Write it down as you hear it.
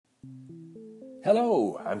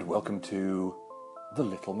Hello, and welcome to the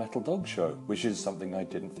Little Metal Dog Show, which is something I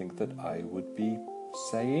didn't think that I would be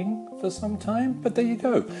saying for some time, but there you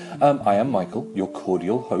go. I am Michael, your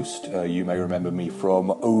cordial host. You may remember me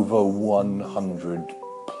from over 100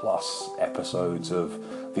 plus episodes of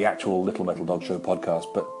the actual Little Metal Dog Show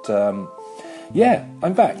podcast, but yeah,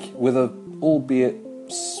 I'm back with a, albeit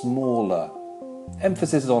smaller,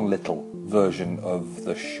 emphasis on little version of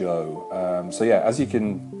the show. So yeah, as you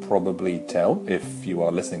can probably tell if you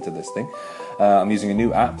are listening to this thing, I'm using a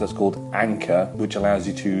new app that's called Anchor, which allows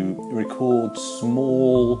you to record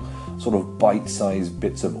small sort of bite-sized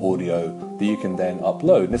bits of audio that you can then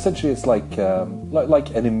upload. And essentially it's like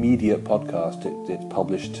an immediate podcast. It's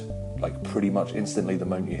published like pretty much instantly the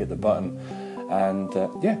moment you hit the button. And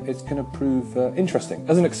yeah, it's going to prove interesting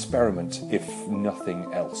as an experiment, if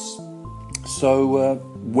nothing else. So,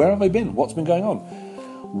 where have I been? What's been going on?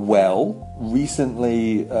 Well,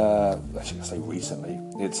 recently, actually I say recently,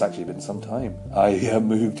 it's actually been some time. I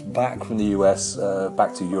moved back from the US,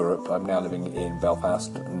 back to Europe. I'm now living in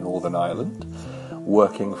Belfast, Northern Ireland,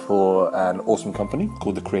 working for an awesome company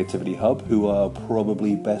called the Creativity Hub, who are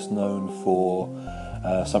probably best known for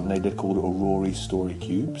something they did called Aurori Story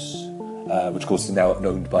Cubes, which of course is now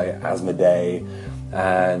owned by Asmodee,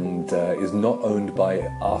 and is not owned by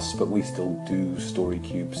us, but we still do Story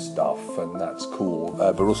Cube stuff, and that's cool.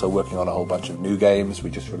 We're also working on a whole bunch of new games. We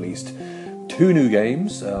just released 2 new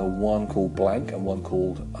games, one called Blank and one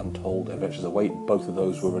called Untold Adventures Await. Both of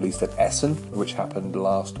those were released at Essen, which happened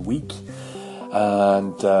last week,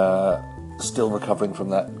 and still recovering from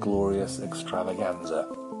that glorious extravaganza.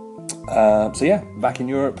 So yeah, back in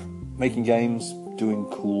Europe, making games, doing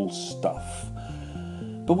cool stuff.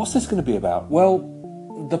 But what's this going to be about? Well,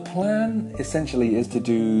 the plan essentially is to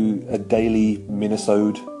do a daily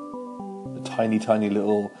minisode, a tiny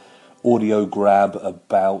little audio grab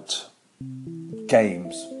about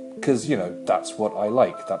games. Because, you know, that's what I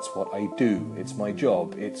like, that's what I do, it's my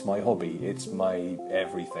job, it's my hobby, it's my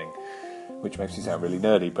everything. Which makes me sound really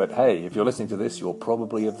nerdy, but hey, if you're listening to this, you're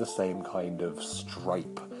probably of the same kind of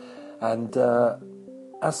stripe. And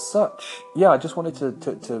as such, yeah, I just wanted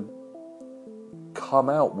to come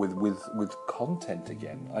out with content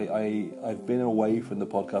again. I've been away from the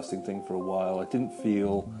podcasting thing for a while. I didn't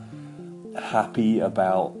feel happy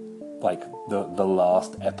about like the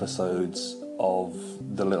last episodes of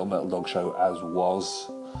the Little Metal Dog Show as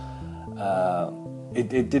was.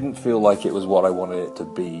 It didn't feel like it was what I wanted it to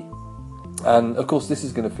be. And of course this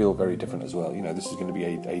is going to feel very different as well. You know, this is going to be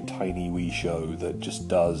a tiny wee show that just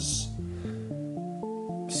does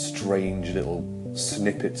strange little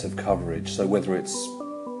snippets of coverage. So whether it's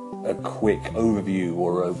a quick overview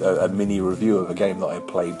or a mini review of a game that I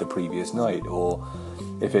played the previous night, or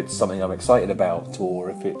if it's something I'm excited about, or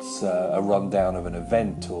if it's a rundown of an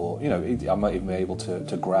event, or, you know, I might even be able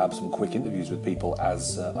to grab some quick interviews with people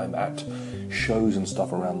as I'm at shows and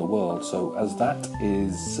stuff around the world. So as that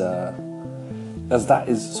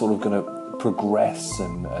is sort of going to progress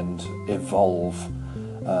and evolve,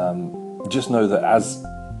 just know that as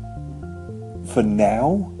for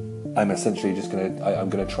now, I'm essentially just I'm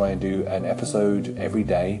gonna try and do an episode every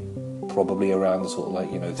day, probably around the sort of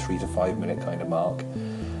like, you know, 3 to 5 minute kind of mark.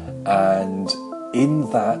 And in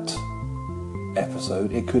that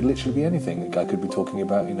episode, it could literally be anything. I could be talking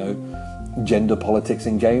about, you know, gender politics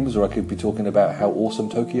in games, or I could be talking about how awesome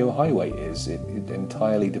Tokyo Highway is. It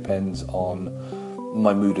entirely depends on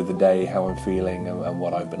my mood of the day, how I'm feeling, and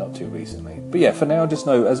what I've been up to recently. But yeah, for now, just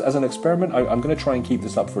know, as an experiment, I'm going to try and keep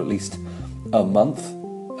this up for at least a month.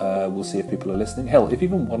 We'll see if people are listening. Hell, if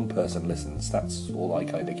even one person listens, that's all I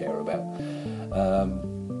kind of care about.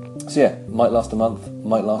 So yeah, might last a month,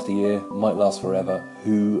 might last a year, might last forever,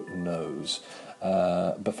 who knows.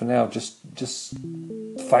 But for now, just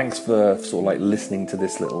thanks for sort of like listening to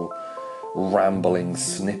this little rambling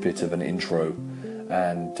snippet of an intro.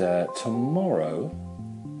 And tomorrow,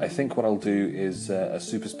 I think what I'll do is a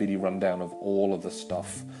super speedy rundown of all of the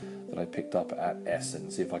stuff that I picked up at Essen.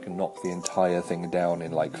 See if I can knock the entire thing down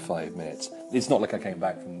in like 5 minutes. It's not like I came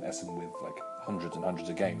back from Essen with like hundreds and hundreds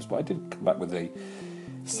of games, but I did come back with a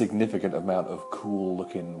significant amount of cool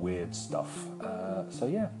looking weird stuff. So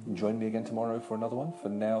yeah, join me again tomorrow for another one. For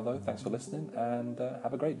now though, thanks for listening, and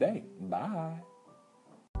have a great day. Bye.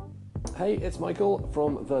 Hey, it's Michael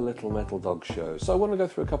from the Little Metal Dog Show. So I want to go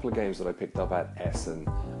through a couple of games that I picked up at Essen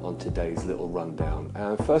on today's little rundown.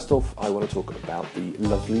 First off, I want to talk about the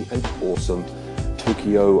lovely and awesome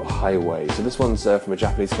Tokyo Highway. So this one's from a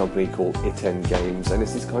Japanese company called Itten Games, and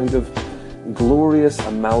it's this kind of glorious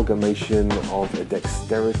amalgamation of a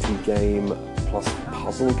dexterity game plus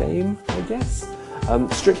puzzle game, I guess.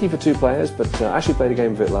 Strictly for 2 players, but I actually played a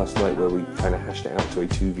game of it last night where we kind of hashed it out to a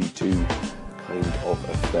 2v2 kind of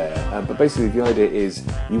affair. But basically the idea is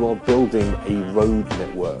you are building a road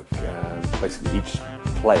network. Basically each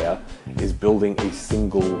player is building a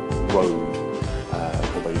single road,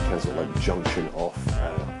 although you can sort of like junction off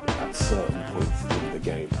at certain points in the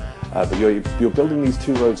game. But you're building these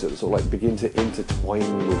 2 roads that sort of like begin to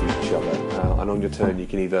intertwine with each other, and on your turn you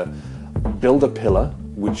can either build a pillar,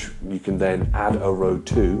 which you can then add a road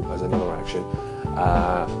to as another action,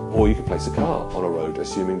 or you can place a car on a road,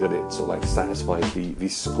 assuming that it sort of like satisfies the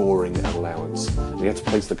scoring allowance. And you have to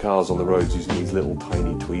place the cars on the roads using these little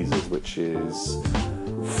tiny tweezers, which is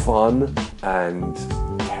fun and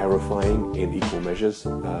terrifying in equal measures.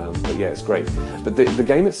 But yeah, it's great. But the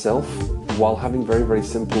game itself, while having very, very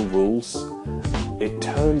simple rules, it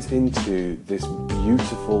turns into this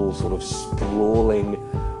beautiful sort of sprawling,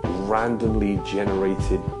 randomly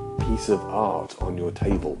generated piece of art on your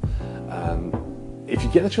table. If you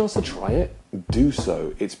get the chance to try it, do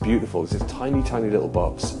so. It's beautiful. It's this tiny, tiny little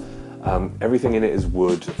box. Everything in it is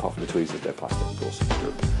wood, apart from the tweezers, they're plastic, of course.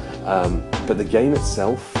 But the game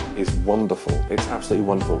itself is wonderful. It's absolutely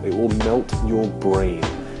wonderful. It will melt your brain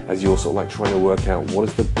as you're sort of like trying to work out what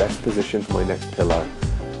is the best position for my next pillar.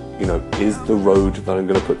 You know, is the road that I'm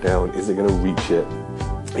going to put down, is it going to reach it?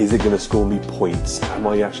 Is it going to score me points? Am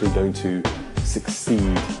I actually going to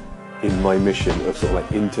succeed in my mission of sort of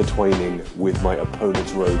like intertwining with my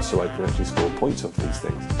opponent's road so I can actually score points off these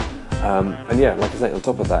things? And yeah, like I say, on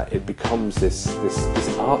top of that, it becomes this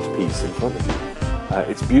art piece in front of you.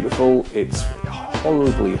 It's beautiful. It's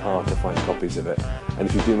horribly hard to find copies of it, and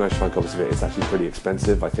if you do manage to find copies of it, it's actually pretty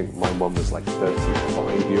expensive. I think my one was like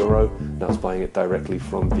 €35, and I was buying it directly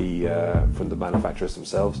from the manufacturers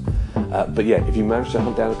themselves. But yeah, if you manage to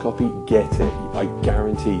hunt down a copy, get it. I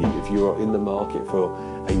guarantee you, if you are in the market for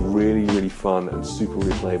a really, really fun and super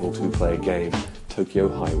replayable 2-player game, Tokyo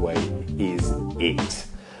Highway is it.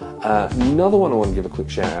 Another one I want to give a quick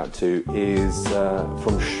shout out to is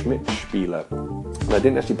from Schmidt Spieler. And I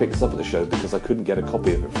didn't actually pick this up at the show because I couldn't get a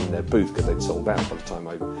copy of it from their booth because they'd sold out by the time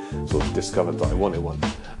I sort of discovered that I wanted one.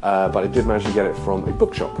 But I did manage to get it from a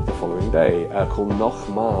bookshop the following day called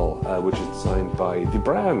Nochmal, which is designed by the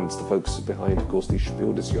Brands, the folks behind, of course, the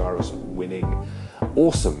Spiel des Jahres winning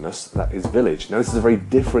awesomeness that is Village. Now, this is a very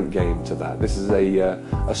different game to that. This is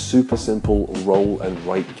a super simple roll and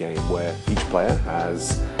write game where each player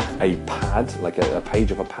has a pad, like a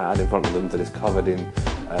page of a pad in front of them that is covered in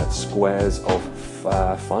squares of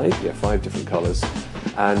 5 different colours.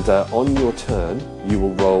 And on your turn, you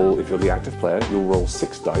will roll, if you're the active player, you'll roll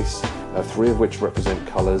 6 dice, 3 of which represent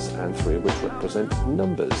colours and 3 of which represent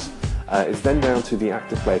numbers. It's then down to the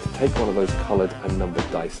active player to take one of those coloured and numbered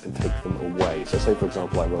dice and take them away. So say, for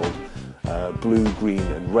example, I rolled blue, green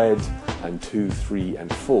and red, and 2, 3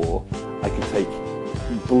 and 4. I can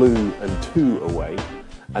take blue and 2 away,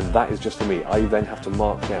 and that is just for me. I then have to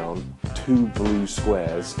mark down 2 blue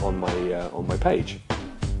squares on my page.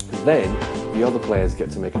 Then the other players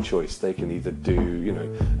get to make a choice. They can either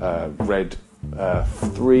do, red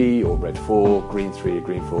 3 or red 4, green 3 or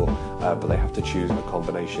green 4, but they have to choose a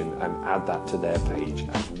combination and add that to their page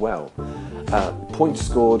as well. Points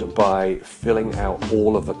scored by filling out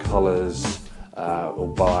all of the colours, or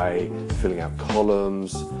by filling out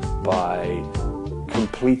columns, by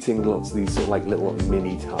completing lots of these sort of like little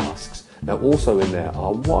mini tasks. Now also in there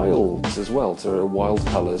are wilds as well, so wild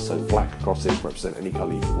colours, so black crosses represent any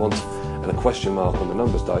colour you want, and a question mark on the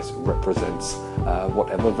numbers dice represents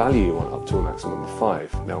whatever value you want, up to a maximum of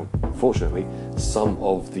 5. Now fortunately, some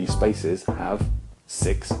of the spaces have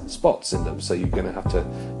 6 spots in them, so you're going to have to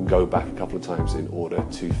go back a couple of times in order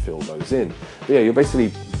to fill those in. But yeah, you're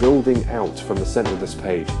basically building out from the centre of this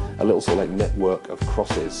page a little sort of like network of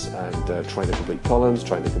crosses, and trying to complete columns,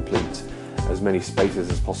 trying to complete as many spaces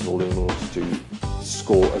as possible in order to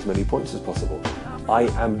score as many points as possible. I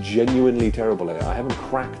am genuinely terrible at it. I haven't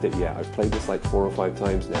cracked it yet. I've played this like 4 or 5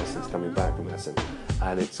 times now since coming back from Essen,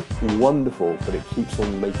 and it's wonderful, but it keeps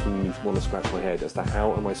on making me want to scratch my head as to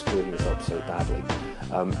how am I screwing this up so badly.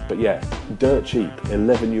 But yeah, dirt cheap,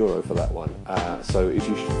 €11 for that one. So if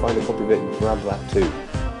you should find a copy of it, grab that too.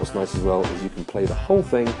 What's nice as well is you can play the whole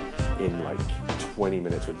thing in like 20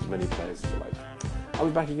 minutes with as many players as you like. I'll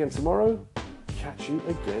be back again tomorrow. Catch you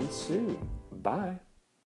again soon. Bye.